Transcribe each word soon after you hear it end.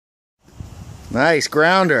Nice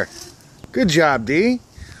grounder. Good job, D.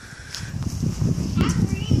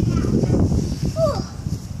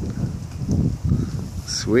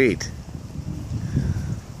 Sweet.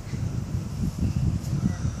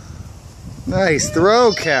 Nice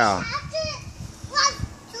throw, Cal.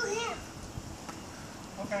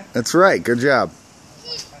 That's right. Good job.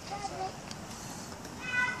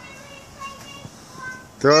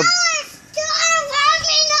 Throw up.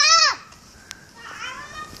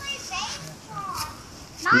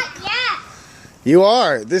 Not yet. You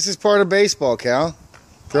are. This is part of baseball, Cal.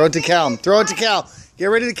 Throw it to Calum. Throw it to Cal. Get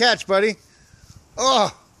ready to catch, buddy.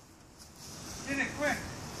 Oh. Get it quick.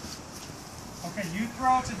 Okay, you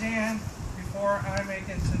throw it to Dan before I make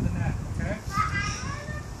it to the net, okay?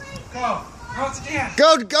 Go. Throw it to Dan.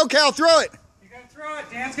 Go, Cal. Throw it. You gotta throw it.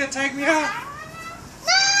 Dan's gonna take me out.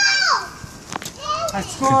 No! I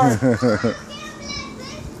scored.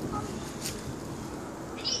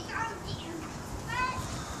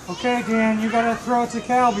 Okay, Dan, you gotta throw it to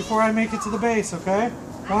Cal before I make it to the base, okay?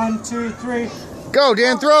 1, 2, 3. Go,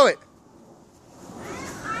 Dan. Throw it.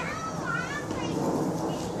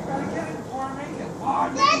 You gotta get it before I make it. Oh,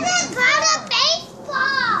 This is part of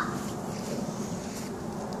baseball.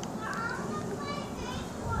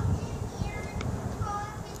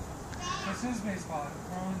 This is baseball.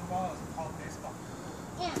 Throwing the ball is called baseball.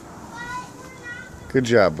 Good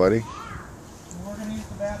job, buddy. We're gonna use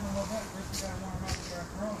the bat in a little bit. First, we gotta warm up and start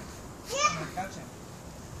throwing. And then catching.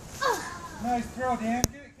 Nice throw, Dan.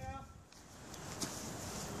 Get it, Cal.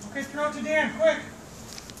 Okay, throw it to Dan, quick.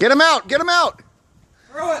 Get him out. Get him out.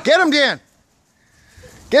 Throw it. Get him, Dan.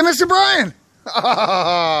 Get Mr. Brian.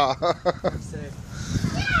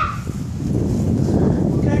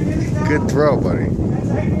 Okay, get it, Cal. Good throw, buddy. Dan,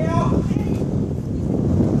 take me out.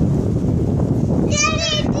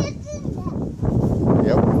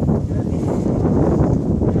 Yep.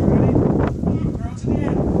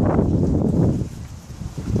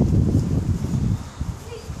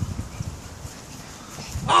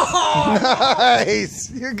 Nice!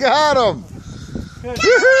 You got him! Good.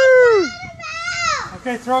 Woohoo!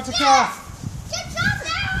 Okay, throw it to Cal.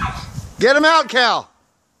 Get him out, Cal!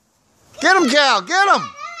 Get him, Cal! Get him!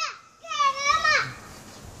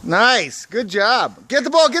 Nice! Good job! Get the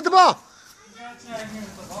ball! Get the ball! You gotta tag me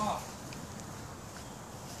with the ball.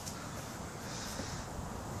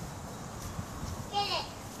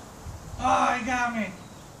 Oh, he got me.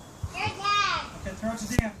 Okay, throw it to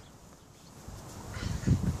Dan.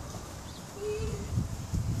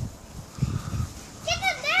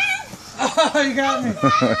 Oh, you got me.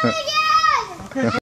 Okay.